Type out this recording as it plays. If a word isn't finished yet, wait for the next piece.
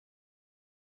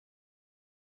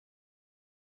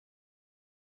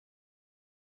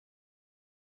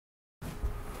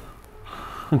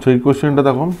আচ্ছা এই কোশ্চেনটা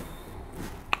দেখো,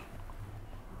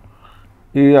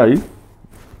 AI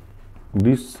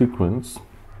this sequence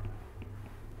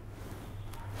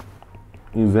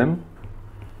is an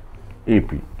AP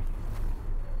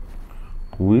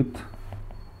with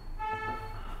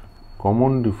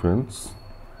common difference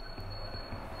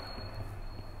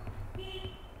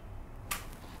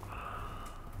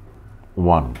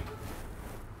one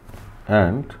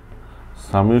and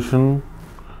summation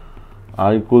I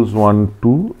equals 1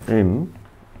 to n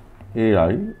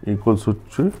AI equals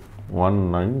হচ্ছে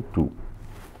 192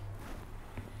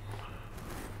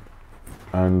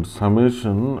 and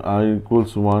summation I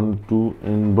equals 1 to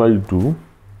n by 2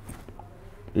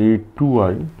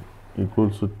 A2I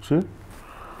equals হচ্ছে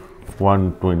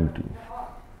 120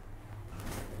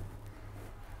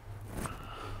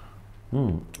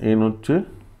 n হচ্ছে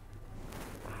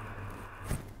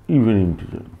even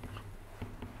integer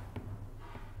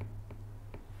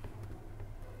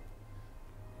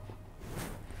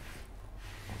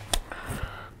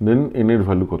then n এর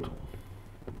value কত?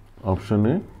 Option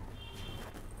A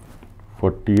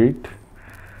 48,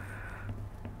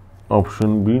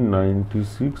 option B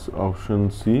 96, option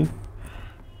C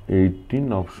 18,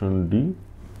 option D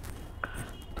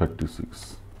 36।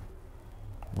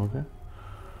 ওকে,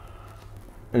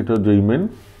 এটা JEE main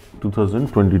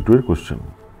 2022 এর question.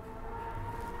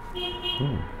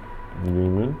 JEE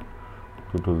main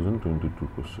 2022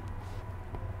 question.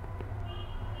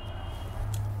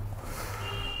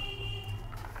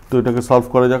 তো এটাকে solve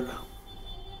করা যাক।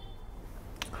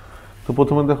 তো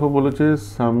প্রথমে দেখো বলেছে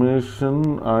সামেশন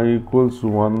I ইকুয়ালস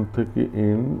 1 থেকে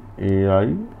n AI,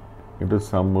 এটা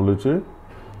সাম বলেছে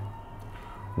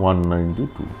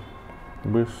 192।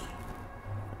 বেশ,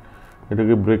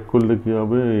 এটাকে ব্রেক করলে কি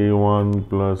হবে? A1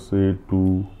 plus A2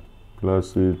 plus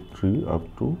A3 up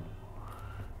to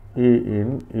AN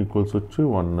equals হচ্ছে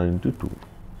 192।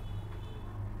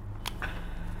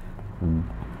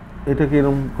 এটাকে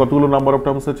এরকম কতগুলো নাম্বার অফ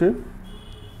টার্মস আছে?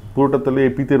 পুরোটা তাহলে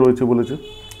এপিতে রয়েছে বলেছে,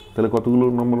 তাহলে কতগুলো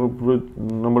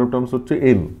নাম্বার অফ টার্মস হচ্ছে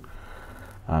n।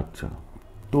 আচ্ছা,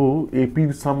 তো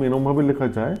এপির সাম এরকমভাবে লেখা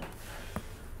যায়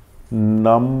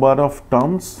number of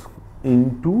terms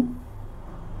into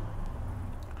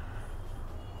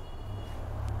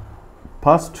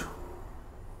first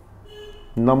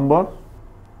number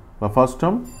বা first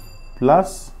term plus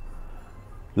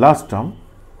last term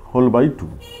whole by 2।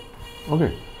 ওকে,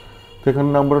 তো এখানে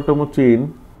নাম্বার অফ টার্ম হচ্ছে n,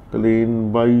 তাহলে n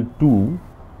by 2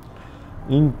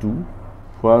 into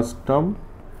first term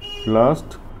plus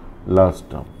last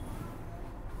term,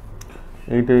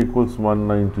 এইটা ইকুয়ালস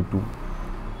 192।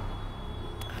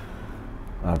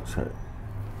 আচ্ছা,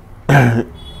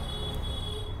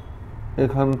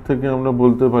 এখান থেকে আমরা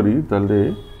বলতে পারি তাহলে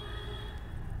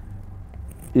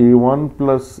A1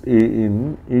 plus AN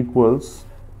equals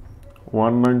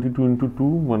 192 into 2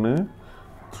 মানে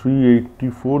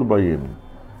 384 বাই n।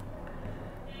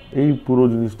 এই পুরো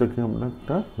জিনিসটাকে আমরা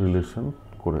একটা রিলেশন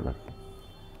করে রাখি।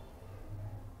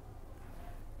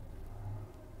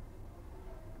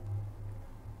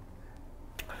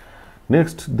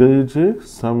 নেক্সট দিয়েছে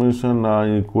সামেশন I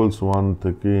ইকুয়ালস 1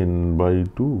 থেকে n বাই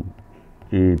 2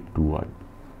 A2I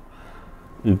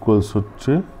ইকুয়ালস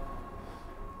হচ্ছে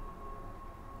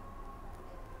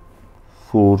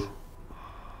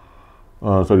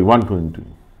 120।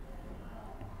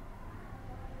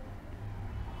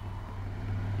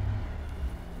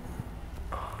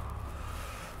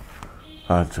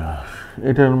 আচ্ছা,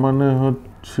 এটার মানে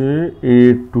হচ্ছে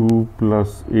A2 প্লাস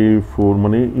A4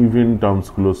 মানে even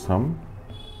টার্মসগুলোর sum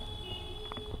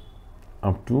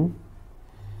up to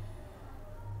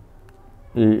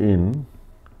AN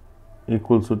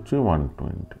equals হচ্ছে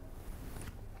 120।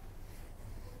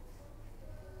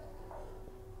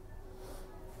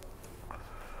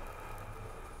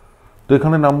 তো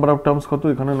এখানে নাম্বার অফ টার্মস কত?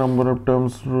 এখানে নাম্বার অফ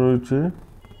টার্মস রয়েছে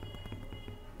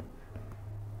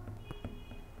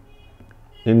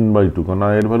n বাই 2, কারণ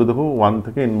এর ভ্যালু দেখো 1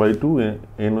 থেকে n বাই 2,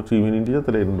 n হচ্ছে ইভেন ইন্টিজার,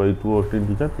 তাহলে n বাই 2 একটা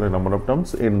ইন্টিজার, তাহলে number of terms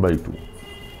n by 2।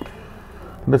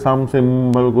 এটা সাম সেম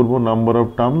ভাবে করবো, number of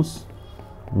terms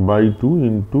by 2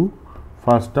 into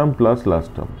first term plus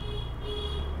last term,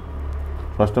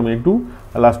 first term A2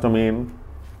 R last term n,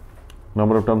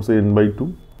 number of terms n by 2,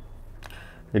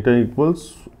 এটা equals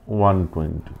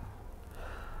 120।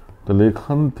 তাহলে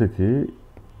এখান থেকে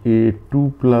A2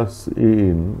 plus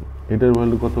AN এটার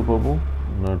value কত পাবো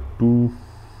না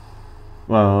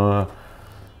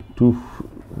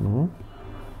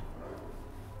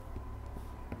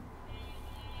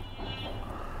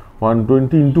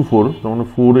 120 ইন্টু 4, তার মানে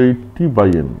 480 বাই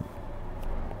n,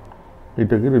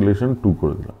 এটাকে রিলেশন 2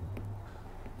 করে দিলাম।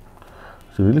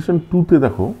 রিলেশন 2তে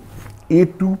দেখো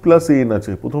a2 প্লাস an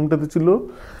আছে, প্রথমটাতে ছিল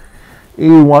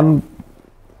a1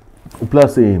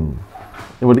 প্লাস an,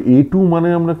 এবার a2 মানে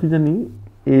আমরা কি জানি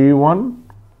a1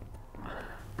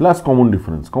 plus common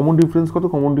difference, common difference কত,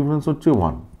 কমন ডিফারেন্স হচ্ছে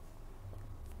 1,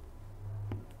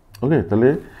 ওকে, তাহলে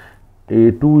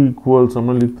a2 ইকুয়ালস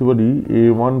আমরা লিখতে পারি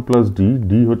a1 প্লাস d,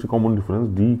 d হচ্ছে common difference,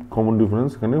 d common difference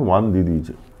এখানে 1 দিয়ে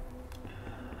দিয়েছে,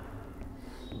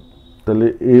 তাহলে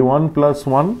a1 plus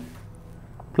 1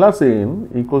 plus an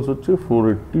equals হচ্ছে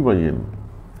 480/n।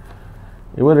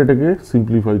 এবার এটাকে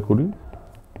সিম্পলিফাই করি,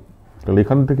 তাহলে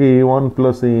এখান থেকে a1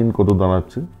 প্লাস an কত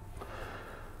দাঁড়াচ্ছে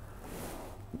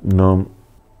না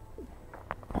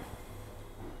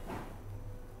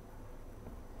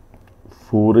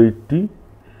 480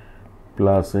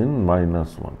 প্লাস n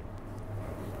মাইনাস 1,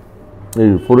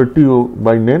 এই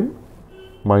 480/n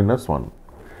মাইনাস 1।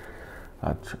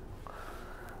 আচ্ছা,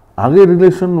 আগে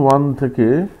রিলেশন 1 থেকে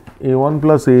a1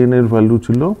 প্লাস an এর ভ্যালু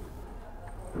ছিল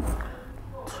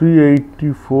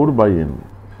 384/n,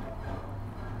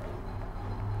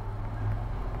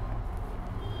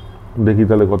 দেখি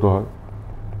তাহলে কত হয়,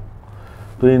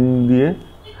 তো n দিয়ে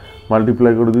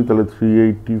মাল্টিপ্লাই করে দিই, তাহলে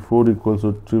 384 ইকুয়ালস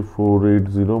হচ্ছে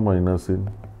 480 মাইনাস n,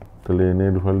 তাহলে n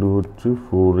এর ভ্যালু হচ্ছে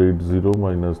 480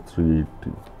 minus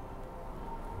 380,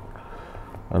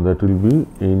 and that will be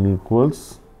n equals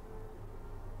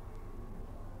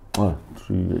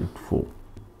 384,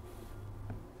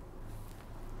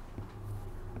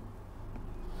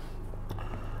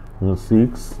 and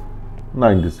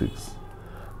 696,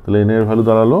 তাহলে n এর ভ্যালু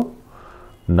দাঁড়ালো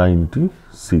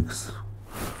 96,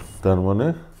 তার মানে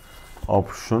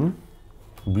অপশন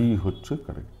বি হচ্ছে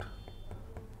কারেক্ট।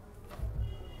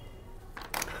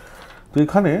 তো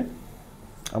এখানে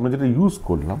আমরা যেটা ইউজ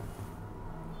করলাম,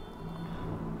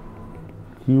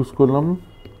 কি ইউজ করলাম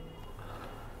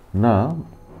না,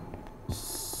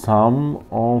 সাম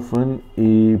অফ এন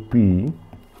এপি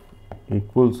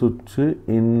ইকুয়ালস হচ্ছে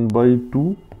n/2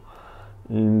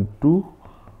 into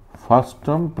first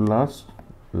term plus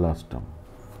last term,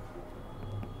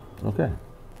 ওকে,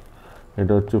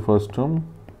 এটা হচ্ছে ফার্স্ট টার্ম,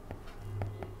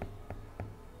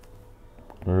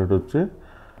 এটা হচ্ছে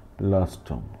লাস্ট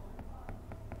টার্ম।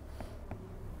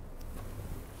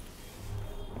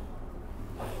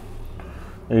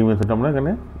 এই মেথডটা আমরা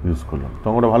এখানে ইউজ করলাম, তো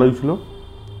ওটা ভালোই ছিল।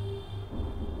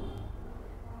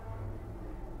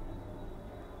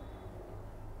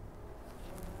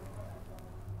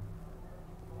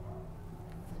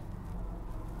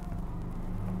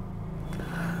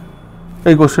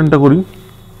 এই কোশ্চেনটা করি,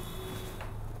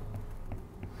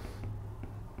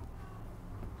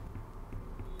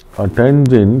 a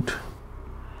tangent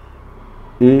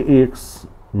ax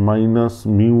minus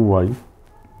mu y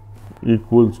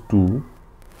equals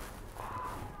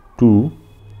to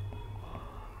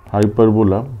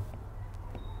hyperbola,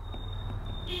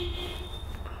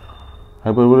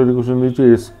 hyperbola equation দিয়েছে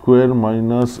a square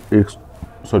minus x,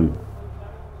 sorry,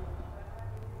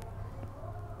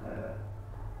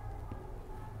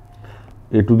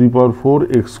 a to the power 4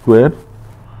 x square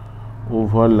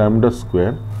over lambda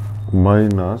square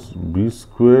minus b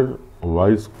square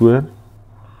y square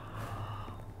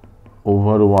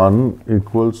over 1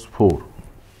 equals 4,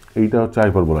 এইটা হচ্ছে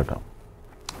হাইপারবোলাটা।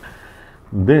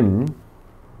 দেন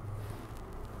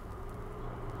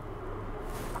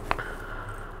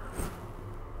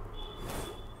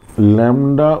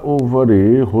lambda over a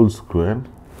whole square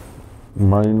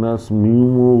minus mu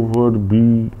over b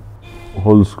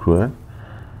whole square,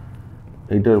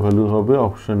 এইটার value হবে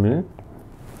option A.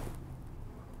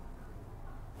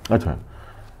 আচ্ছা,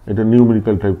 এটা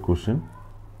numerical type question,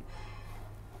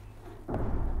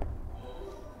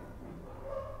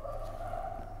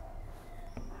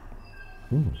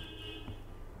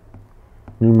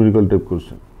 numerical type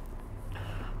question,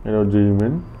 এটা JEE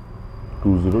main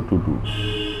 2022।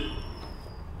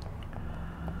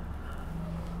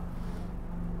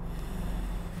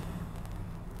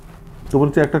 তো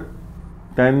বলছে একটা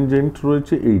ট্যানজেন্ট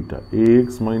রয়েছে এইটা ax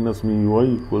minus mu Y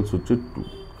equals হচ্ছে 2,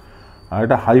 আর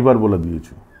এটা হাইপারবোলা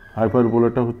দিয়েছে,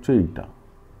 হাইপারবোলাটা হচ্ছে এইটা।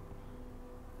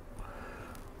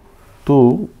 তো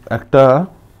একটা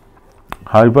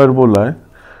হাইপারবোলায়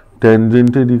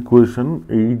ট্যানজেন্টের ইকুয়েশন,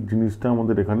 এই জিনিসটা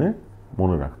আমাদের এখানে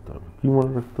মনে রাখতে হবে। কি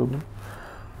মনে রাখতে হবে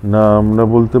না, আমরা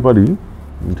বলতে পারি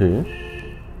যে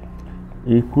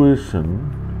equation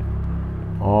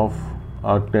of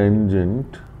a tangent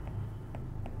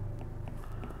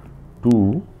two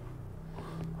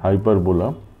hyperbola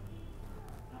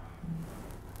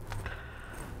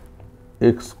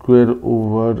x square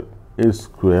over a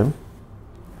square,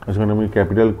 এখানে আমি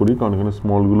ক্যাপিটাল করি কারণ এখানে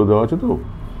স্মলগুলো দেওয়া আছে, তো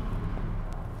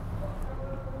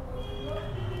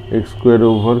x square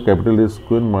over capital A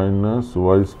square minus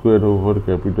y square over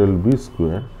capital B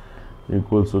square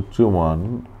equals হচ্ছে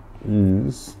 1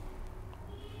 is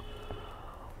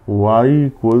y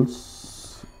equals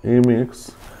mx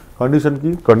condition কি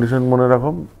কন্ডিশন মনে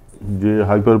রাখো যে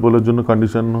হাইপারবোলার জন্য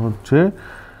কন্ডিশন হচ্ছে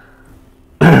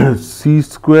c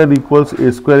square equals a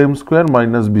square m square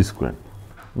minus b square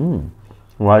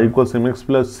y equals mx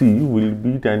plus c will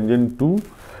be tangent to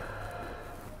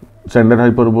standard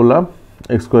hyperbola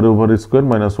x square over a square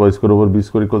minus y square over b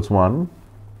square equals 1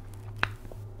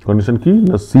 condition কি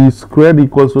না c square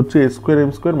equals হচ্ছে a square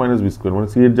m square minus b square মানে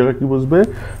c এর জায়গায় কি বসবে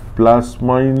plus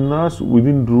minus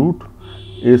within root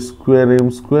a square m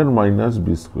square minus b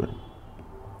square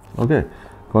okay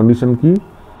condition কি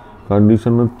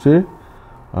condition হচ্ছে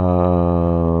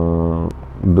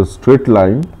the straight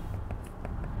line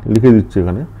লিখে দিচ্ছি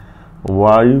এখানে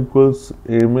y equals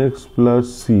mx plus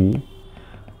c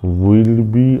will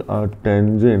be a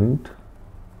tangent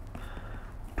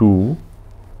to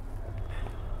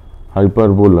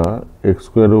hyperbola x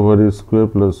square over a square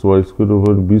plus y square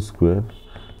over b square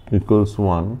equals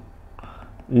 1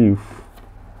 if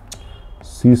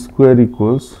c square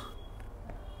equals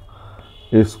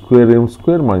a square m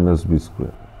square minus b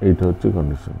square এইটা হচ্ছে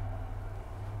condition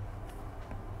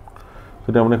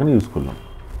সেটা আমরা এখানে use করলাম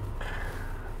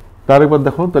আরেকবার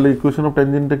দেখো তাহলে equation of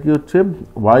ট্যানজেন্টটা কি হচ্ছে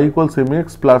y equals mx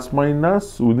plus minus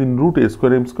within root a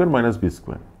square m square minus b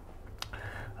square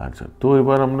আচ্ছা তো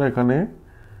এবার আমরা এখানে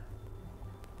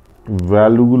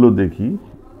ভ্যালুগুলো দেখি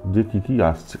যে কি কি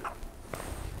আসছে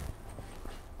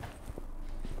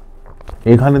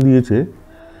এখানে দিয়েছে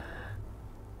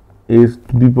a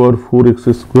to the power 4x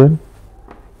square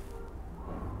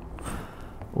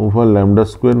over lambda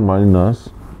square minus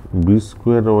b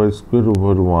square y square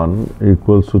over 1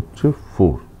 equals হচ্ছে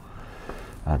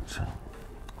 4 আচ্ছা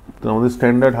তো আমাদের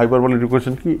স্ট্যান্ডার্ড হাইপারবোলিক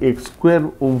ইকুয়েশন কি x square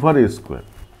over a square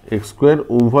x square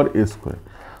over a square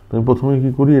তো আমি প্রথমে কি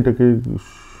করি এটাকে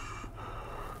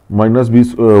minus b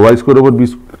y square over b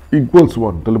equals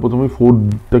 1 তাহলে প্রথমে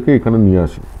 4 টাকে এখানে নিয়ে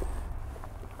আসি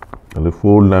তাহলে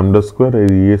 4 lambda square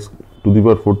R a to the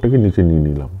পাওয়ার 4 টাকে নিচে নিয়ে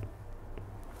নিলাম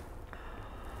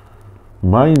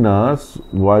minus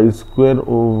y square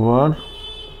over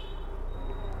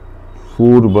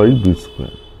 4 by b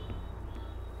square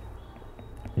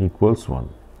equals 1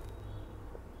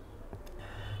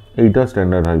 এইটা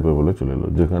স্ট্যান্ডার্ড হাইপারবোলা চলে এলো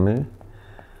যেখানে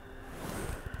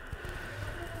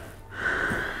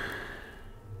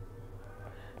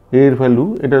এর ভ্যালু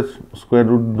এটা স্কয়ার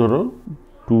রুট ধরো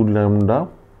 2 lambda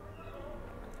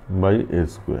by a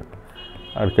square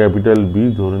R capital B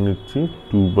ধরে নিচ্ছি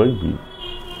 2 বাই b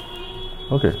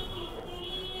ওকে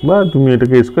বা তুমি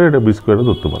এটাকে a স্কয়ার এটা b স্কয়ারে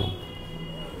ধরতে পারো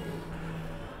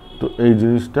তো এই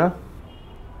জিনিসটা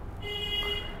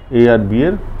a আর b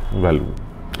এর value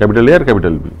capital A R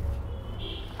capital B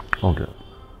ওকে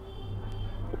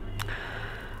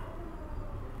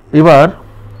এবার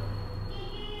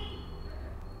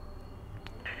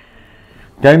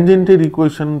ট্যানজেন্টের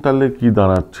ইকুয়েশন তাহলে কি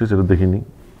দাঁড়াচ্ছে সেটা দেখে নিই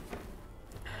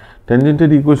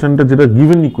ট্যানজেন্টের ইকুয়েশনটা যেটা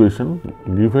গিভেন ইকুয়েশন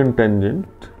গিভেন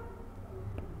ট্যানজেন্ট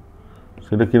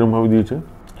সেটা কিরকম ভাবে দিয়েছে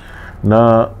না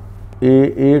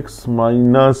ax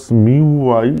minus mu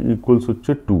y equals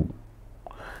হচ্ছে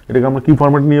 2 এটাকে আমরা কি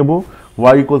ফরম্যাট নিয়ে যাব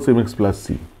y equals mx plus c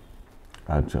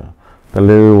আচ্ছা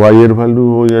তাহলে y এর ভ্যালু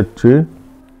হয়ে যাচ্ছে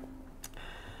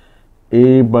a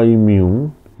by mu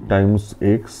Times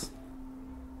x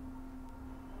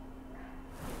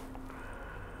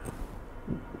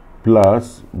plus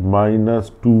minus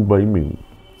 2 by mu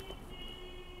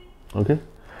ওকে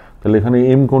তাহলে এখানে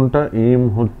m কোনটা m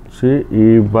হচ্ছে a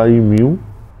by mu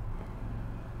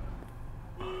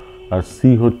R c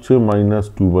হচ্ছে মাইনাস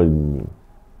 2 বাই মিউ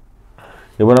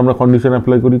এবার আমরা কন্ডিশন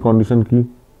অ্যাপ্লাই করি কন্ডিশন কি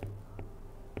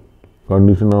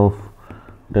কন্ডিশন অফ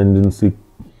ট্যানজেন্সি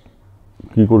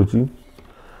কি করছি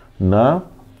না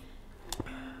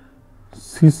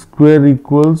c square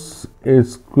equals a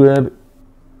square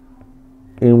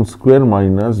m square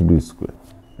minus b square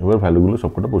এবার ভ্যালুগুলো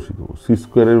সবকটা বসিয়ে দেবো c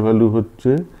স্কয়ারের ভ্যালু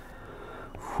হচ্ছে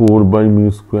 4 বাই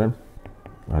মিউ স্কয়ার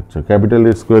আচ্ছা capital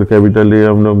A square capital A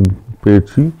আমরা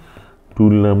পেয়েছি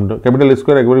 2 ল্যামডা ক্যাপিটাল A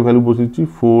স্কয়ার একবারই ভ্যালু বসিয়েছি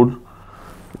 4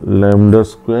 lambda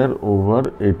square over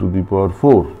a to the power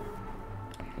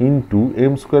 4 into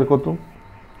m square কত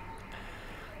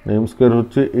m স্কয়ার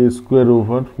হচ্ছে a square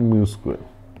over mu square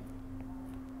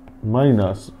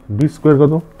minus b square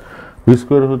কত b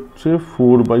square হচ্ছে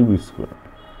 4 by b square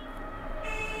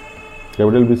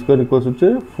capital B square equals হচ্ছে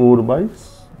 4 by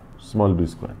small b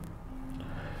square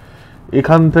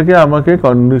এখান থেকে আমাকে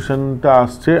কন্ডিশনটা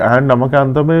আসছে এন্ড আমাকে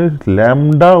আনতে হবে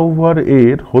ল্যামডা ওভার a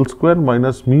এর whole square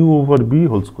minus mu over b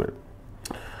whole square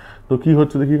তো কি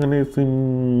হচ্ছে দেখি এখানে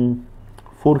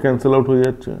 4 ক্যান্সেল আউট হয়ে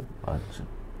যাচ্ছে। আচ্ছা,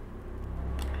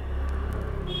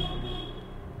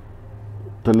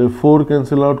 তাহলে 4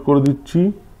 ক্যান্সেল আউট করে দিচ্ছি,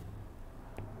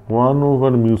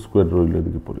 1/μ² রইল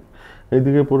এদিকে পড়ে।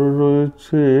 এইদিকে পড়ে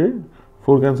রয়েছে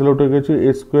 4 ক্যান্সেল আউট হয়ে গেছে,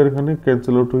 a² এখানে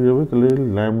ক্যান্সেল আউট হয়ে যাবে, তাহলে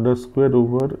λ²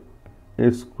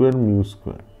 a² μ²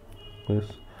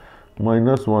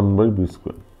 মাইনাস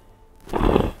 1/b²।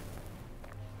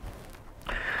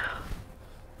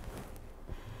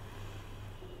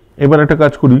 এবার একটা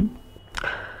কাজ করি,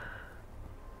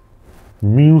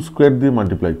 μ² দিয়ে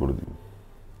মাল্টিপ্লাই করে দিই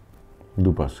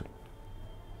দুপাশে,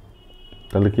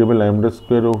 তাহলে কি হবে λ²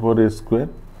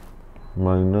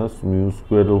 মাইনাস μ²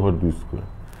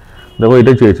 দেখো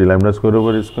এটাই চেয়েছি, λ²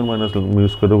 মাইনাস μ²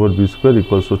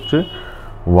 ইকুয়ালস হচ্ছে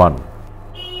 1,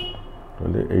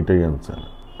 তাহলে এইটাই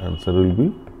অ্যান্সার উইল বি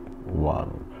 1।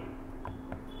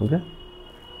 ওকে,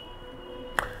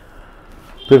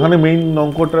 তো এখানে মেইন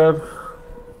অঙ্কটার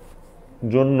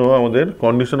জন্য আমাদের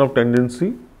কন্ডিশন অফ টেন্ডেন্সি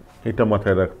এটা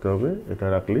মাথায় রাখতে হবে, এটা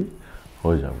রাখলেই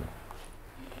হয়ে যাবে।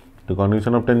 তো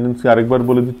কন্ডিশন অফ টেন্ডেন্সি আরেকবার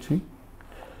বলে দিচ্ছি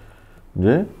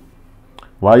যে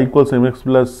y equals mx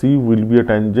plus c will be a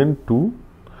tangent to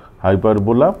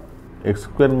hyperbola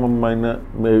x²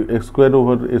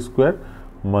 over a²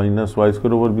 minus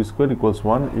y² over b² equals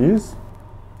 1 is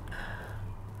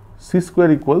c²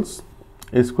 equals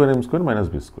a² m² minus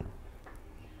b²।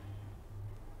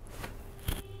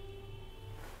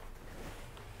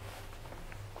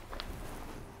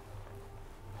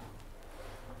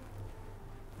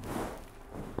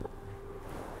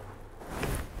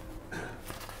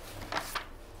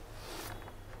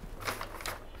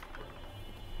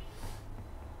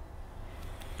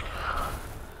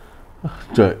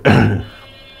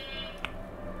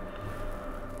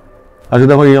 আচ্ছা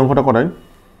দেখো এই অঙ্কটা করাই,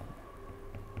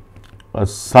 a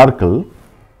circle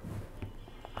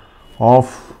of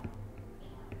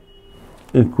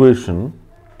equation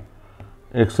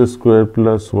x²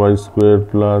 plus y²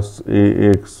 plus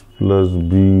ax plus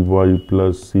by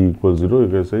plus c equals 0,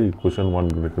 এখানে equation 1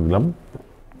 রেখে দিলাম,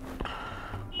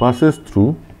 passes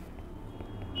through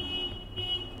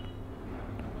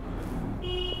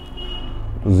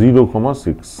 (0,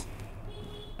 6)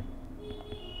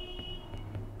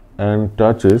 and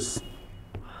touches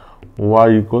y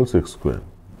equals x²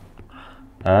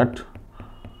 at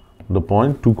the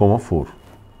point 2, 4.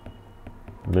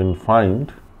 Then find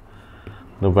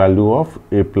the value of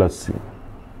a plus c.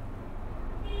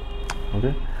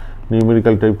 Okay,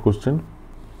 numerical type question.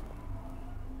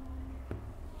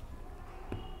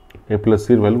 a plus c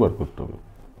এর value বার করতে হবে।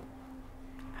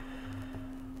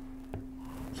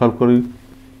 Solve করি,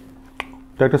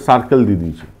 তো একটা circle দিয়ে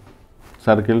দিয়েছে,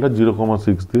 সার্কেলটা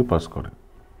 0,6 দিয়ে পাস করে,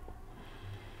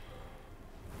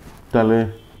 তাহলে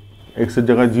এক্স এর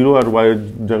জায়গায় 0 আর ওয়াই এর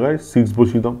জায়গায় 6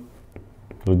 বসিয়ে দাও,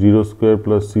 তো 0²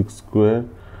 plus 6²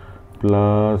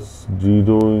 plus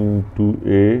 0 into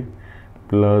a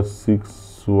plus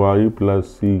 6y plus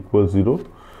c equals 0.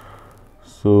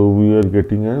 So we are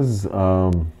getting as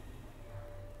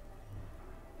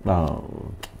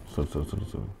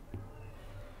sorry.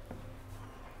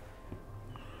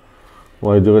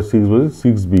 y জায়গায় 6 বসে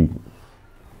 6b।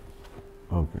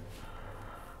 ওকে,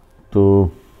 তো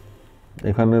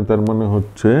এখানে তার মানে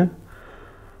হচ্ছে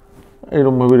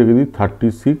এরকম ভাবে রেখে দিই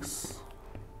 36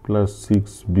 plus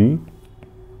 6b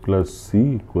plus c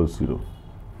equals 0,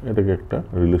 এটাকে একটা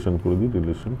রিলেশন করে দিই,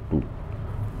 রিলেশন 2।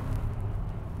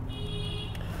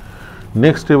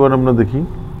 নেক্সট এবার আমরা দেখি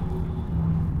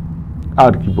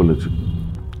আর কি বলেছে।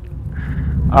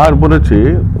 আর বলেছে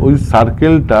ওই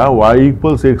সার্কেলটা y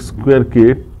ইকুয়ালস x² কে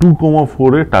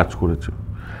 2,4 এ টাচ করেছে,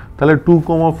 তাহলে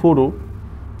 2,4ও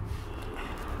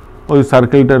ওই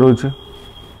সার্কেলটা রয়েছে।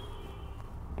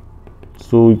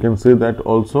 So we can say that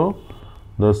also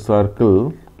the circle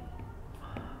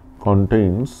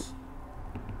contains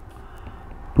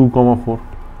 2,4,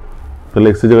 তাহলে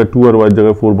x এর জায়গায় 2 আর y এর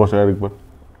জায়গায় 4 বসায় আরেকবার।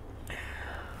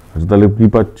 আচ্ছা, তাহলে কি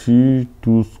পাচ্ছি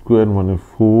 2² মানে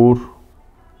 4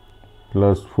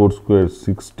 plus 4²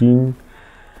 16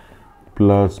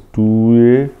 plus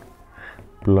 2a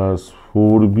plus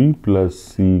 4b plus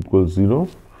c equals 0.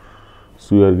 So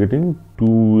we are getting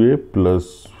 2a plus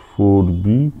 4b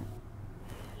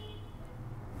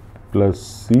plus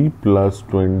c plus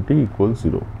 20 equals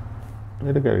 0.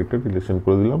 এটা ক্যারেক্টার রিলেশন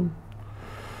করে দিলাম,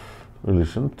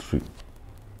 রিলেশন 3।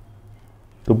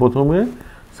 তো প্রথমে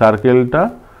সার্কেলটা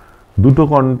দুটো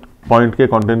পয়েন্টকে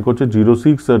কন্টেইন করছে,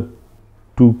 0,6 আর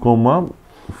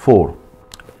 2,4,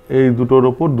 এই দুটোর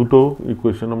ওপর দুটো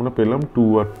ইকুয়েশন আমরা পেলাম 2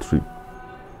 আর 3।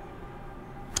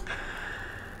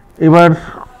 এবার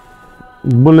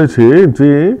বলেছে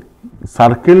যে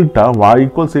সার্কেলটা y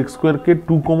ইকুয়ালস এক্স স্কোয়ারকে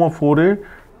 2,4 এ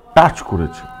টাচ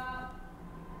করেছে।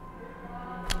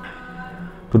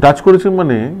 তো টাচ করেছে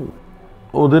মানে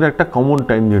ওদের একটা কমন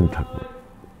ট্যানজেন্ট থাকবে।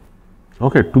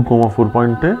 ওকে, 2,4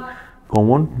 পয়েন্টে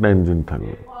কমন ট্যানজেন্ট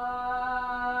থাকবে।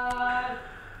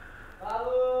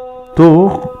 তো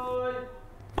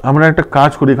আমরা একটা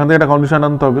কাজ করি, এখান থেকে একটা কন্ডিশন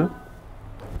আনতে হবে।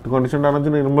 তো কন্ডিশনটা আনার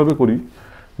জন্য এরকমভাবে করি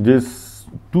যে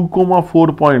 2,4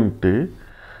 পয়েন্টে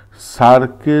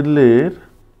সার্কেলের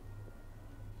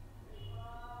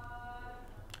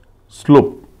স্লোপ,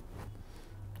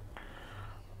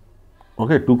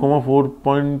 ওকে, 2,4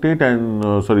 পয়েন্টে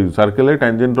সার্কেলের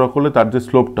ট্যানজেন্ট ড্র করলে তার যে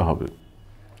স্লোপটা হবে,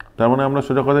 তার মানে আমরা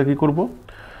সোজা কথা কি করব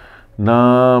না,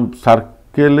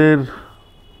 সার্কেলের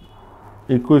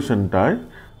ইকুয়েশনটায়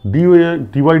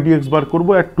ডিওয়াই ডিএক্স বার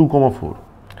করবো অ্যাট 2,4,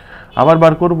 আবার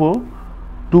বার করব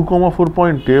 2,4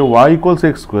 পয়েন্টে ওয়াই ইকুয়ালস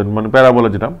এক্স স্কোয়ার, মানে প্যারাবোলা,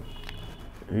 যেটা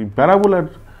এই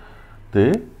প্যারাবোলাতে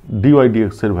ডিওয়াই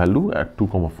ডিএক্স এর ভ্যালু অ্যাট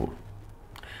 2,4।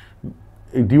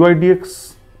 এই dy dx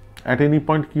at any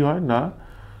point কি হয় না,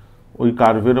 ওই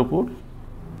কার্ভের ওপর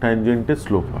ট্যানজেন্টের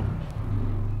স্লোপ হয়।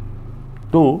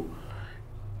 তো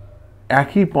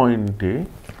একই পয়েন্টে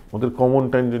ওদের কমন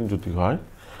ট্যানজেন্ট যদি হয়,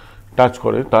 টাচ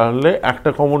করে, তাহলে একটা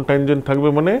কমন ট্যানজেন্ট থাকবে,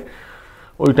 মানে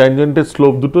ওই ট্যানজেন্টের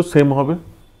স্লোপ দুটো সেম হবে।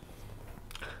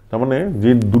 তার মানে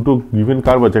যে দুটো গিভেন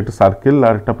কার্ভ আছে, একটা সার্কেল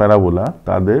আর একটা প্যারাবোলা,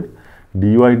 তাদের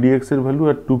ডিওয়াই ডিএক্স এর value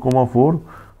at 2,4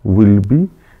 will be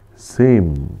same.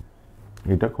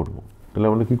 এটা করব। তাহলে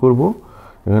আমরা কি করব,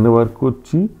 এখানে বার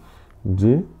করছি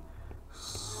যে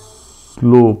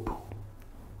slope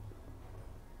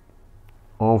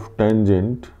of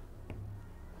tangent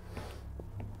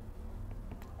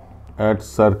at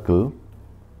circle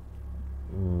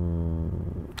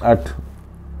at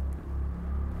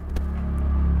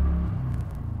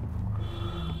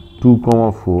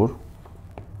 2,4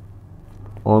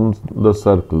 on the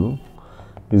circle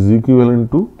is equivalent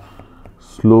to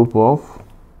slope of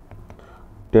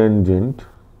tangent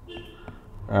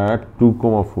at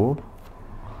 2,4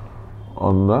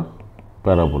 on the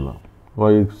parabola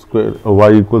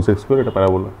y equals x square, এটা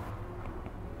parabola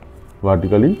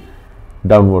vertically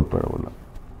downward parabola,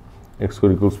 x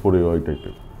square equals 4ay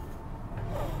টাইপের,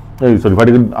 sorry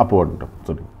vertically upward,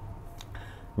 sorry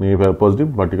positive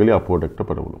vertically upward একটা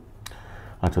parabola.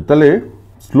 আচ্ছা, তাহলে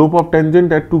slope of tangent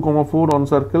at 2,4 on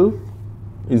circle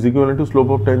is equal to slope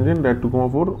of tangent at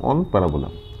 2,4 on parabola.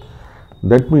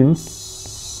 That means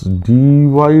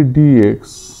dy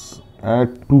dx at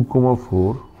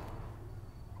 2,4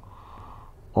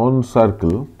 on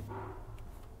circle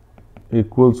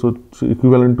equals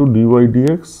equivalent to dy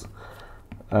dx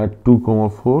at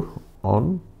 2,4 on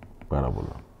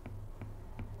parabola.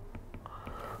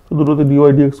 তো দুটোতে dy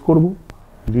dx করব,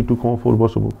 d 2,4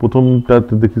 বসাবো,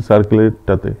 প্রথমটাতে দেখি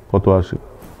সার্কেলেরটাতে কত আসে।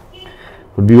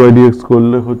 তো dy dx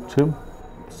করলে হচ্ছে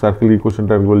সার্কেল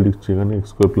ইকুয়েশনটা একবার লিখছি এখানে, x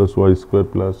square plus Y square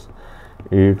plus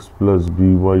ax plus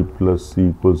by plus c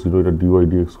equal 0, এটা dy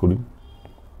dx করি।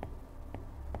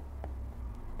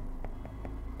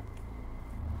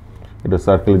 এটা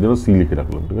সার্কেলের জন্য সি লিখে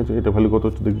রাখলাম, ঠিক আছে। এটা ভ্যালু কত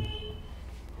হচ্ছে দেখি,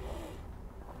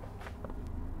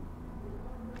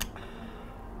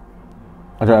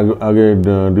 আচ্ছা আগে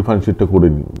ডিফারেন্সিয়েটটা করে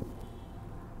নিই।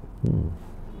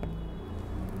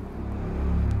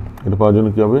 এটা পাওয়ার জন্য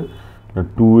কি হবে না,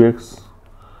 2x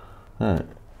হ্যাঁ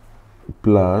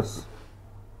plus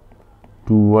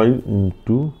 2y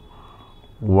into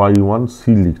y1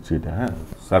 C লিখছি, এটা হ্যাঁ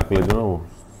সার্কেলের জন্য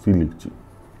সি লিখছি,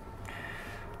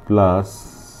 plus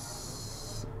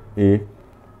a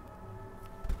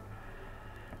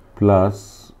plus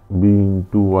b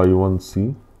into y1c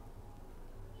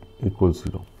equals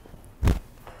 0।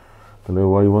 তাহলে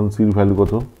y1c এর ভ্যালু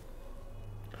কত,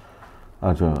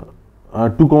 আচ্ছা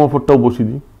 2,4 টাও বসিয়ে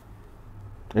দিই,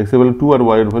 x এর ভ্যালু 2 আর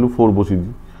y এর ভ্যালু 4 বসিয়ে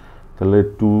দিই, তাহলে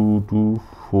 2 to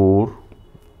 4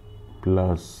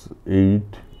 plus 8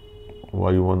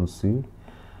 y1c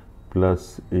plus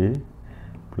a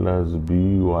plus b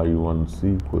y1c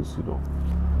equals 0।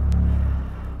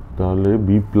 তাহলে b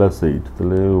প্লাস 8,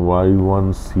 তাহলে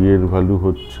y1c এর ভ্যালু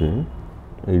হচ্ছে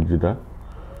এই যেটা,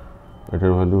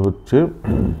 এটার ভ্যালু হচ্ছে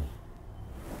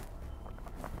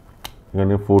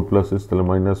এখানে 4 প্লাস s, তাহলে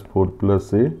 -4 plus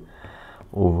a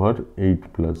over 8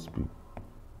 plus b।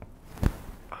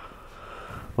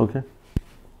 ওকে,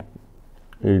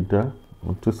 এইটা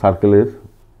হচ্ছে সার্কেলের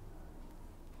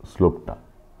স্লোপটা,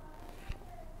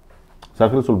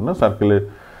 সার্কেলের স্লোপ না, সার্কেলের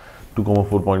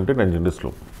 2,4 পয়েন্টে ট্যানজেন্টের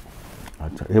স্লোপ।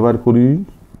 আচ্ছা, এবার করি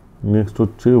নেক্সট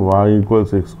হচ্ছে y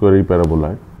ইকুয়ালস এক্স স্কোয়ার, এই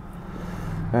প্যারাবোলায়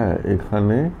হ্যাঁ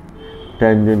এখানে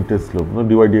ট্যানজেন্টের স্লোপ না,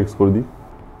 ডিওয়াই ডিএক্স করে দিই,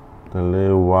 তাহলে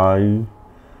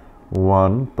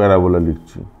y1 প্যারাবোলা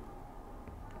লিখছি,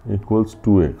 ইকুয়ালস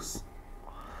 2x।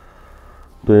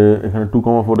 তো এখানে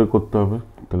 2,4 করতে হবে,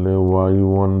 তাহলে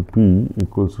y1p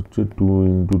ইকুয়ালস হচ্ছে 2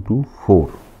 × 2 4।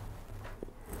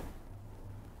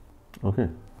 ওকে,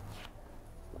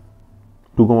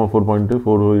 2,4 পয়েন্টে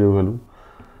 4 হয়ে যাবে ভ্যালু,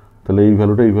 তাহলে এই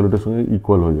ভ্যালুটা এই ভ্যালুটার সঙ্গে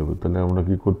ইকুয়াল হয়ে যাবে। তাহলে আমরা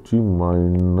কি করছি,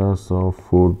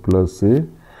 -4 + a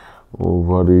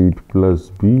ওভার 8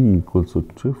 + b ইকুয়ালস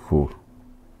হচ্ছে 4।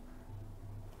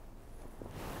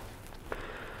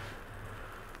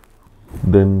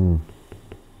 দেন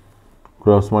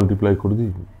ক্রস মাল্টিপ্লাই করে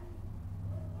দিই,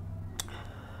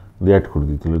 দিয়ে অ্যাড করে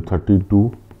দিই, তাহলে 32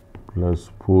 +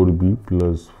 4b +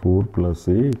 4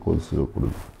 + a ইকুয়ালস 0 করে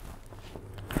দিই।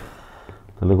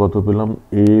 তাহলে কত পেলাম,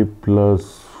 a +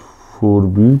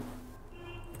 4b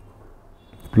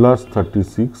 +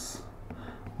 36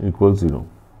 ইকুয়াল 0।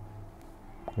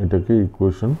 এটাকে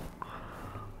ইকুয়েশন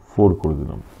 4 করে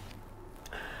দিলাম।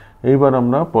 এইবার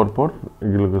আমরা পরপর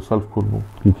এগুলোকে সলভ করব,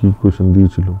 কি কি ইকুয়েশন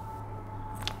দিয়েছিল।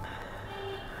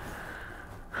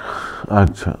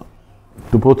 আচ্ছা,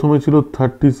 তো প্রথমে ছিল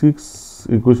 36,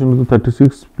 ইকুয়েশন হচ্ছে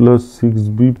 36 +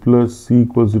 6b + c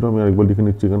 = 0। আমি আরেকবার লিখে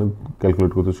নিচ্ছি, এখানে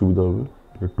ক্যালকুলেট করতে সুবিধা হবে।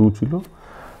 এটা 2 ছিল,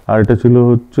 আর এটা ছিল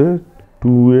হচ্ছে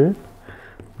 2a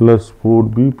 +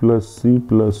 4b + c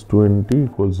 + 20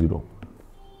 = 0।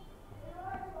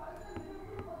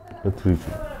 3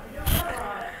 ছিল,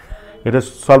 এটা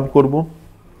সলভ করব।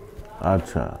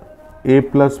 আচ্ছা, a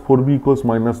 + 4b =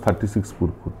 -36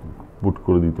 পুট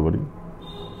করে দিতে পারি,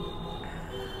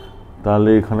 তাহলে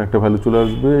এখানে একটা ভ্যালু চলে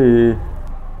আসবে,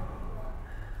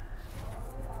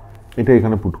 এটা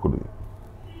এখানে পুট করে দিই।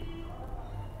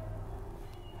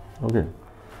 ওকে,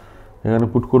 এখানে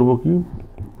পুট করব কি,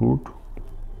 পুট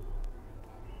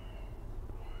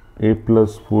a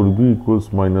 + 4b =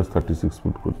 -36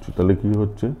 পুট করছি, তাহলে কি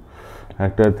হচ্ছে,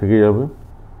 একটা থেকে যাবে,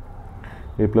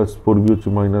 a + 4b হচ্ছে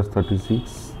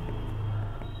 -36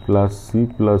 + c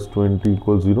 + 20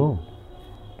 = 0,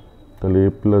 তাহলে a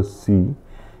 + c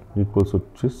ইকুয়ালস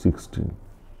হচ্ছে 16।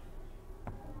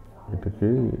 এটাকে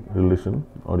রিলেশন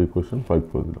আর ইকুয়েশন 5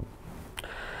 করে দিলাম।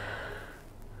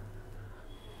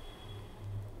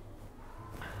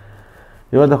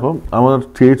 এবার দেখো, আমার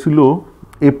চেয়েছিল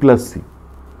a + c,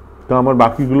 তো আমার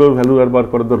বাকিগুলোর ভ্যালু আর বার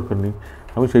করার দরকার নেই।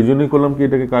 আমি সেই জন্যই করলাম কি,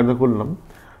 এটাকে কাজটা করলাম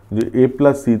যে a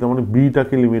 + c, তার মানে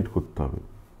বিটাকে লিমিট করতে হবে।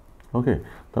 ওকে,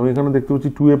 তো আমি এখানে দেখতে পাচ্ছি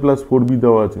 2a + 4b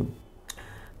দেওয়া আছে,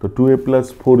 তো 2a +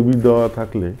 4b দেওয়া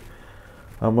থাকলে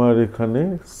আমার এখানে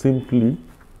সিম্পলি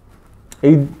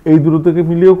এই দুটো থেকে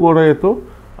মিলিয়েও করা যেত,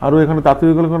 আরও এখানে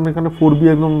তাড়াতাড়ি গেলে, কারণ এখানে 4b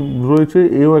একদম রয়েছে,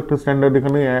 এও একটা স্ট্যান্ডার্ড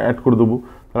এখানে অ্যাড করে দেবো,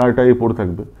 তাহলে এটা এ পড়ে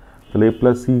থাকবে, তাহলে a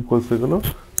 + c ইকুয়ালস হয়ে গেল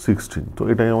 16। তো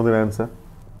এটাই আমাদের অ্যান্সার,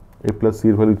 a + c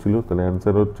এর ভ্যালু ছিল, তাহলে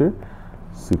অ্যান্সার হচ্ছে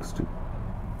 60।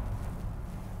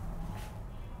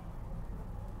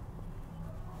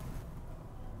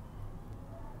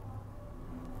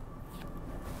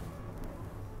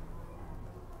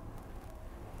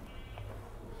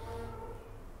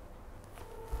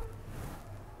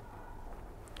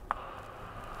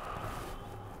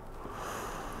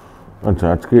 আচ্ছা,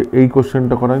 আজকে এই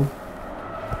কোশ্চেনটা করাই,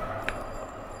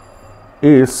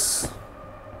 s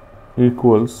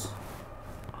equals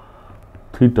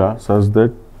theta such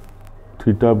that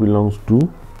theta belongs to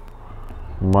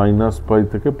 -π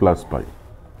থেকে +π,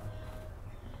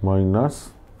 minus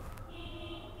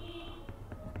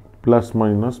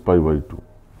 ±π/2,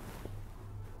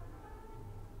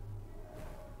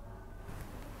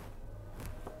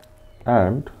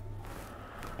 and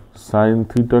sin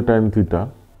theta tan theta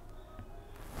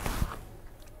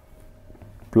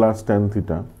plus tan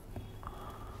theta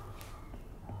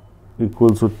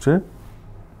equals হচ্ছে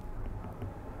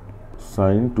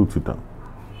sin 2 theta.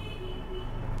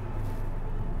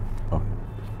 Okay.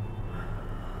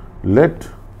 Let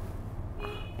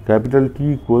capital T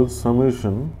equals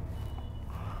summation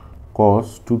cos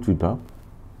 2 theta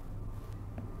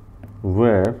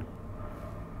where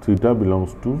theta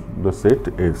belongs to the set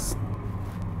S.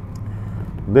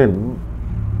 Then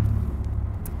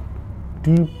T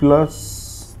plus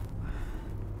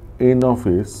n of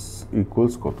s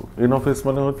equals কত? n of s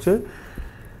মানে হচ্ছে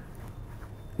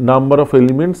number of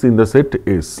elements in the set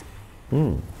S.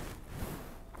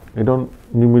 এটা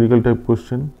numerical type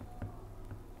question.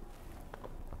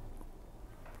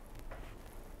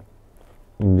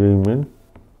 JEE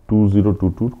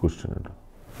 2022 question এটা।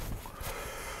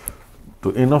 তো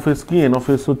n of s কি? n of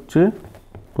s হচ্ছে,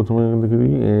 প্রথমে দেখে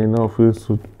দিই, n of s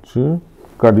হচ্ছে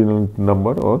cardinal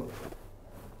number or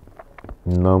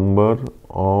number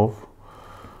of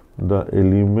the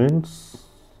elements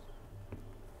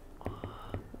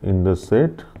in the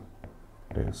set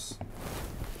S.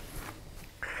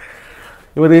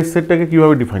 এবার এই সেটটাকে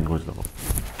কিভাবে ডিফাইন করে দেবো?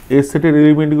 এর সেটের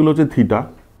এলিমেন্টগুলো হচ্ছে থিটা,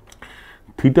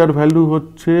 থিটার ভ্যালু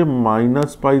হচ্ছে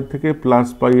 -π থেকে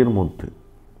 +π এর মধ্যে,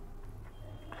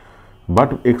 বাট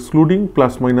এক্সক্লুডিং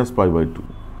 +-π/2।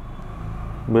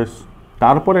 বেশ,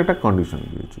 তারপর একটা কন্ডিশন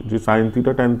দিয়েছে যে sin θ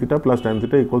tan θ plus tan θ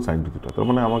equal sin 2θ, তার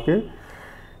মানে আমাকে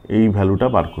এই ভ্যালুটা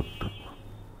বার করতে হবে।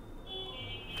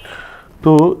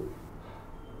 তো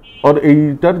আর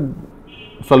এইটার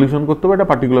সলিউশন করতে হবে, একটা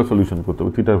পার্টিকুলার সলিউশন করতে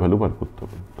হবে, থিটার ভ্যালু বার করতে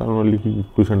হবে। তার মানে লিখি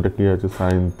ইকুয়েশনটা কি আছে,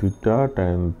 sin θ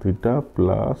tan θ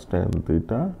plus tan θ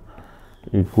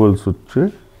equals হচ্ছে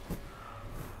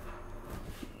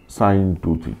sin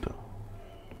 2θ।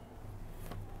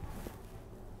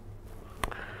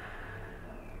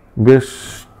 বেশ,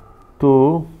 তো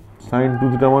sin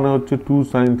 2θ মানে হচ্ছে 2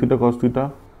 sin θ cos θ,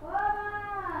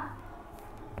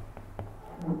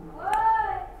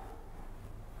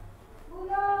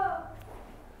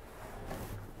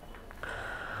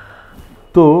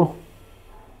 তো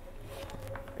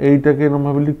এইটাকে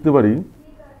এরকমভাবে লিখতে পারি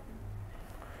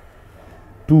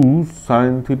 2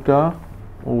 sin θ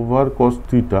ওভার cos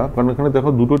θ, কারণ এখানে দেখো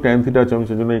দুটো tan θ আছে, আমি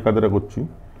সেজন্য এই কাজটা করছি।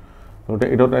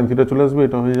 এটাও tan θ চলে আসবে,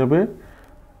 এটা হয়ে যাবে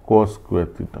cos স্কোয়ার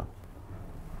θ।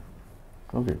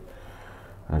 ওকে,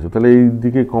 আচ্ছা, তাহলে এই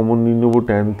দিকে কমন নিয়ে নেবো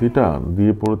tan θ,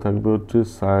 দিয়ে পড়ে থাকবে হচ্ছে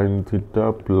sin θ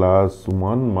plus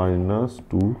 1 minus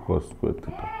 2 cos square θ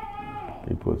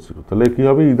equal 0। তাহলে কি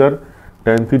হবে, ইদার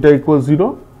tan θ ইকুয়াল 0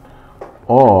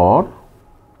 অর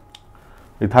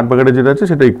এই থার্ড ব্র্যাকেটে যেটা আছে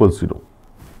সেটা ইকুয়াল 0।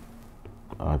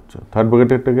 আচ্ছা, থার্ড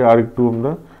ব্র্যাকেটেরটাকে আর একটু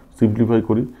আমরা সিম্পলিফাই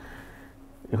করি।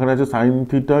 এখানে আছে sin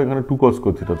θ, এখানে 2 cos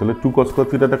স্কোয়ার θ, তাহলে 2 cos স্কোয়ার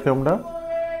θটাকে আমরা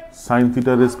sin θ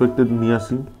রেসপেক্টে নিয়ে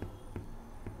আসি।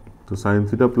 তো sin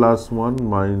θ plus 1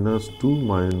 minus 2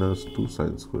 minus 2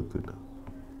 sin square θ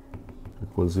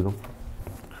equal 0।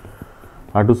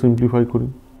 আর টু সিম্পলিফাই করি,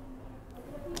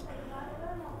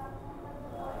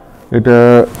 এটা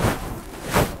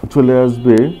চলে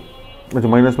আসবে, আচ্ছা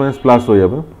মাইনাস মাইনাস প্লাস হয়ে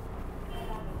যাবে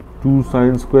 2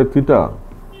 sin স্কোয়ার θ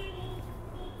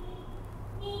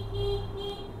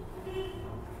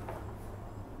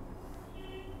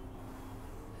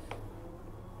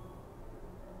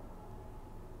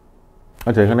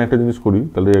আচ্ছা, এখানে একটা জিনিস করি,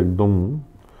 তাহলে একদম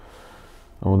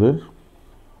আমাদের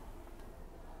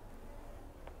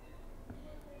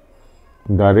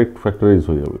ডাইরেক্ট ফ্যাক্টরাইজ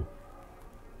হয়ে যাবে।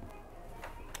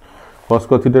 cos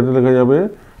স্কয়ার থিটাটা লেখা যাবে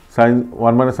sin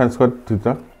 1 minus sin square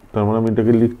theta, তার মানে আমি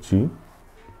এটাকে লিখছি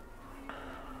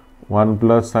 1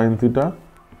 plus sin theta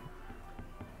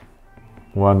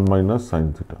 1 minus sin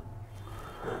theta.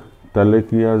 তাহলে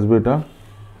কি আসবে, এটা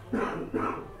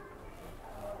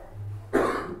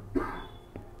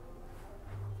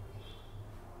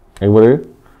একবারে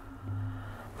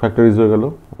ফ্যাক্টরাইজ হয়ে গেল।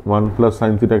 1 প্লাস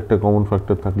sin থিটা একটা কমন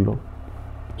ফ্যাক্টর থাকলো,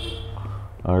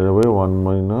 আর যাবে 1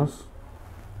 মাইনাস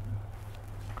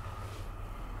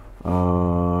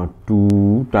 2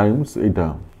 টাইমস এটা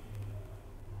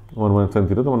 1 মাইনাস sin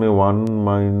থিটা, তো মানে 1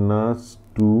 minus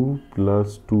 2 plus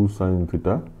 2 sin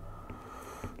theta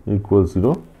equal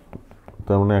 0।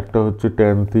 তার মানে একটা হচ্ছে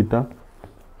tan থিটা,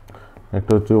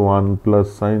 একটা হচ্ছে 1 প্লাস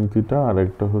sin থিটা, আর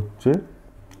একটা হচ্ছে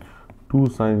 2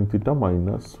 sin থিটা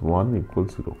মাইনাস 1 ইকুয়াল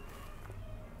 0।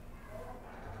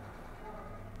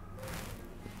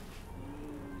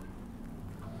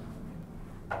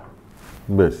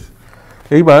 বেশ,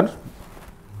 এইবার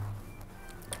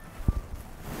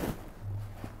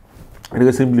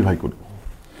এটাকে সিম্পলিফাই করি।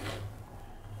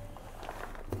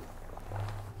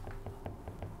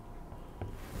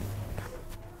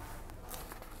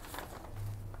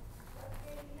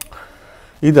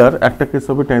 ইদার একটা কেস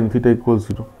হবে tan theta equal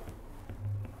 0,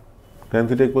 tan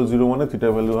theta equal 0 মানে থিটা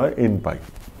ভ্যালু হয় n পাই,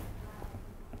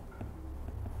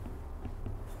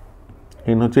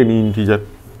 n হচ্ছে এনি ইন্টিজার।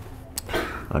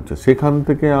 আচ্ছা, সেখান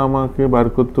থেকে আমাকে বার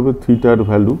করতে হবে থিটার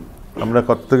ভ্যালু। আমরা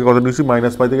কত থেকে কত নিয়েছি,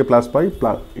 -π থেকে +π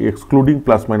এক্সক্লুডিং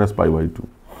 +-π/2।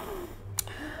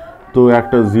 তো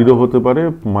একটা 0 হতে পারে,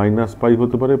 -π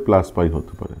হতে পারে, +π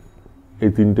হতে পারে, এই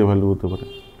তিনটে ভ্যালু হতে পারে।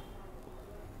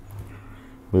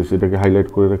 বেশ, এটাকে হাইলাইট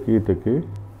করে রাখি, এটাকে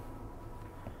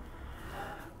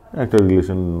একটা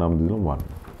রিলেশন নাম দিলাম 1।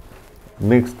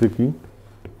 নেক্সট দেখি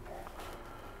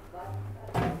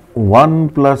 1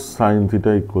 প্লাস sin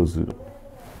থিটা ইকুয়াল 0,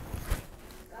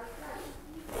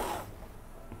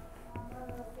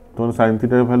 তোমার sin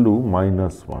থিটার ভ্যালু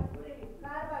 -1।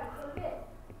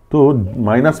 তো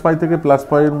 -π থেকে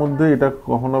 +π এর মধ্যে এটা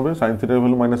কখন হবে, sin থিটার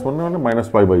ভ্যালু -1 মানে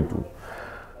 -π/2।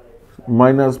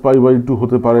 -π/2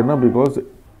 হতে পারে না, বিকজ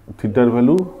থিটার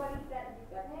ভ্যালু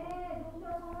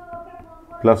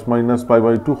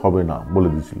 +-π/2 হবে না বলে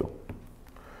দিয়েছিল।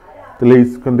 তাহলে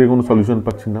এইখান থেকে কোনো সলিউশন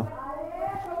পাচ্ছি না।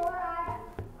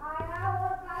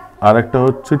 আর একটা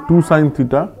হচ্ছে 2 sin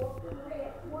থিটা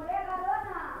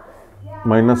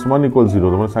 -1 = 0,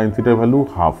 তার মানে sin থিটার ভ্যালু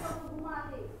হাফ।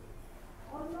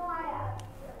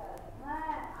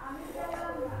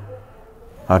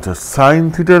 আচ্ছা, sin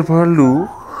থিটার ভ্যালু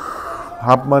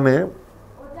হাফ মানে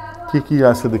কি কি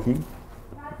আসে দেখি।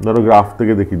 ধরো গ্রাফ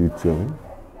থেকে দেখিয়ে দিচ্ছি আমি,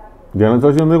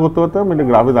 জেনারেল করতে পারতাম, এটা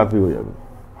গ্রাফে তাড়াতাড়ি হয়ে যাবে।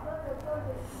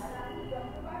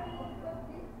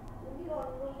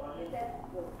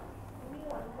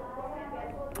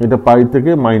 এটা পাই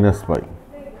থেকে -পাই,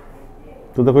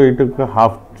 তো দেখো এটা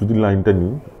হাফ যদি লাইনটা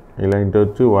নিই, এই লাইনটা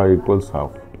হচ্ছে y =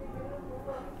 হাফ,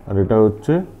 আর এটা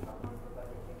হচ্ছে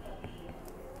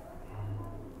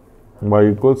y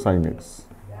 = sin x।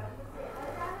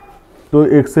 তো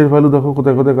x এর ভ্যালু দেখো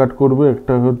কোথায় কোথায় কাট করবে,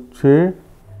 একটা হচ্ছে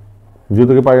 0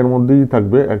 থেকে পাই এর মধ্যেই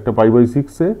থাকবে, একটা π/6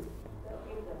 এ,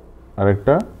 আর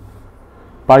একটা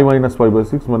π -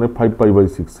 π/6 মানে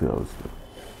 5π/6 এ আসবে।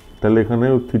 তাহলে এখানে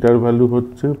থিটার ভ্যালু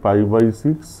হচ্ছে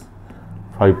π/6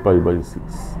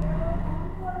 5π/6,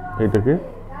 এটাকে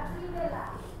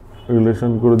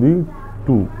রিলেশন করে দিই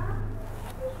 2।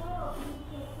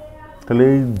 তাহলে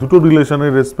এই দুটো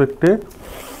রিলেশনের রেসপেক্টে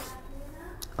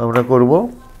আমরা করব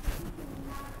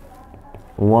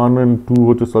 1 and 2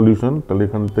 হচ্ছে সলিউশন। তাহলে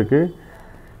এখান থেকে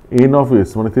n(s)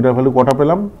 মানে থিটার ভ্যালু কটা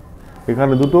পেলাম,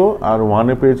 এখানে দুটো, আর 1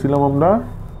 এ পেয়েছিলাম আমরা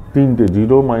 3টে,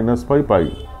 0 -π π,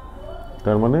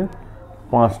 তার মানে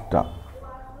 5টা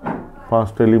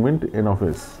এলিমেন্ট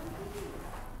n(s).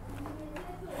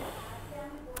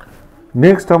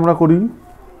 নেক্সট আমরা করি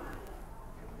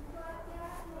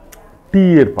t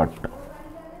এর পার্টটা।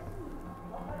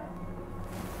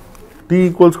 t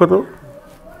ইকুয়ালস কত,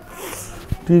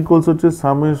 t ইকুয়ালস হচ্ছে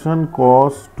সামেশন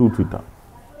cos 2 থিটা,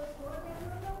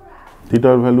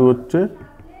 থিটার ভ্যালু হচ্ছে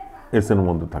s এর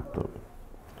মধ্যে থাকতে হবে।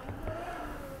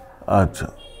 আচ্ছা,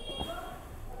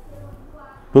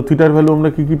 তো থিটার ভ্যালু আমরা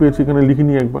কি কি পেয়েছি এখানে লিখে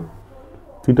নিই একবার।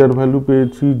 থিটার ভ্যালু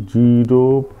পেয়েছি 0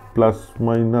 ±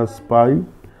 π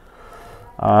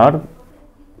আর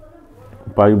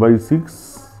π/6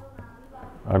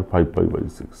 আর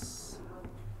 5π/6।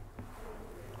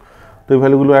 তো এই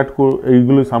ভ্যালুগুলো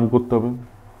এইগুলো সাম করতে হবে।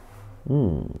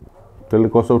 তাহলে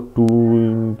cos of 2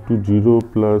 × 0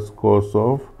 plus cos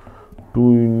of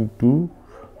 2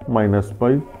 × -π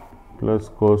plus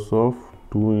cos of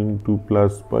 2 ×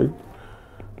 +π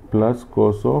plus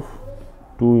cos of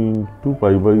 2 ×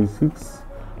 π/6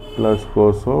 plus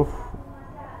cos of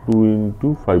 2 ×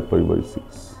 5π/6।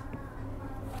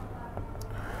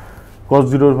 cos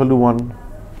 0 এর value 1,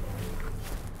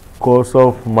 cos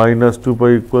of -2π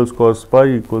 = cos π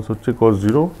equals হচ্ছে cos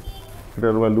 0,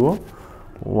 এটার ভ্যালু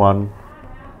 1,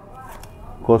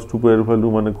 cos 2π এর ভ্যালু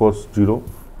মানে cos 0,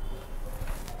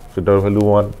 সেটার ভ্যালু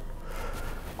 1,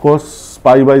 cos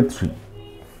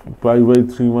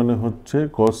π/3 মানে হচ্ছে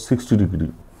cos 60 ডিগ্রি,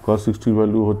 cos 60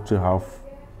 ভ্যালু হচ্ছে half.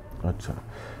 আচ্ছা,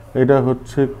 এটা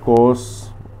হচ্ছে cos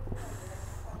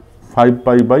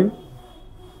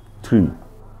 5π/3,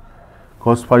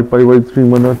 cos 5π/3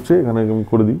 মানে হচ্ছে, এখানে আমি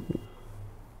করে দিই,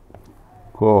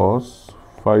 cos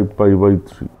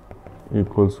 5π/3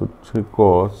 ইকুয়ালস হচ্ছে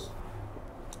cos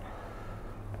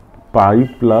π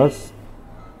প্লাস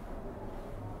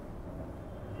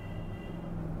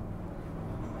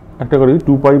একটা করে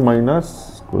 2π মাইনাস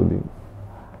করে দিই,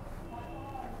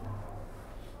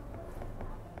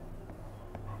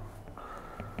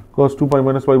 cos 2π -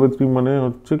 π/3 মানে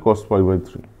হচ্ছে cos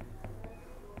π/3,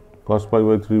 cos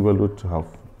π/3 ভ্যালু হচ্ছে হাফ,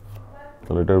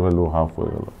 তাহলে এটার ভ্যালু হাফ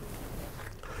হয়ে গেল।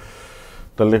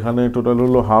 তাহলে এখানে টোটাল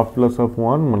হলো হাফ প্লাস হাফ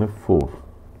 1 মানে 4।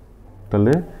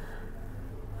 তাহলে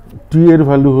t এর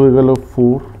ভ্যালু হয়ে গেল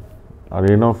 4 আর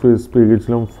n(s) পেয়ে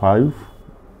গেছিলাম 5,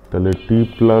 তাহলে t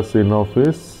প্লাস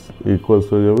n(s) ইকুয়ালস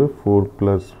হয়ে যাবে 4 +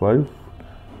 5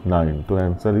 9, তো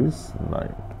অ্যান্সার ইজ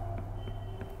 9।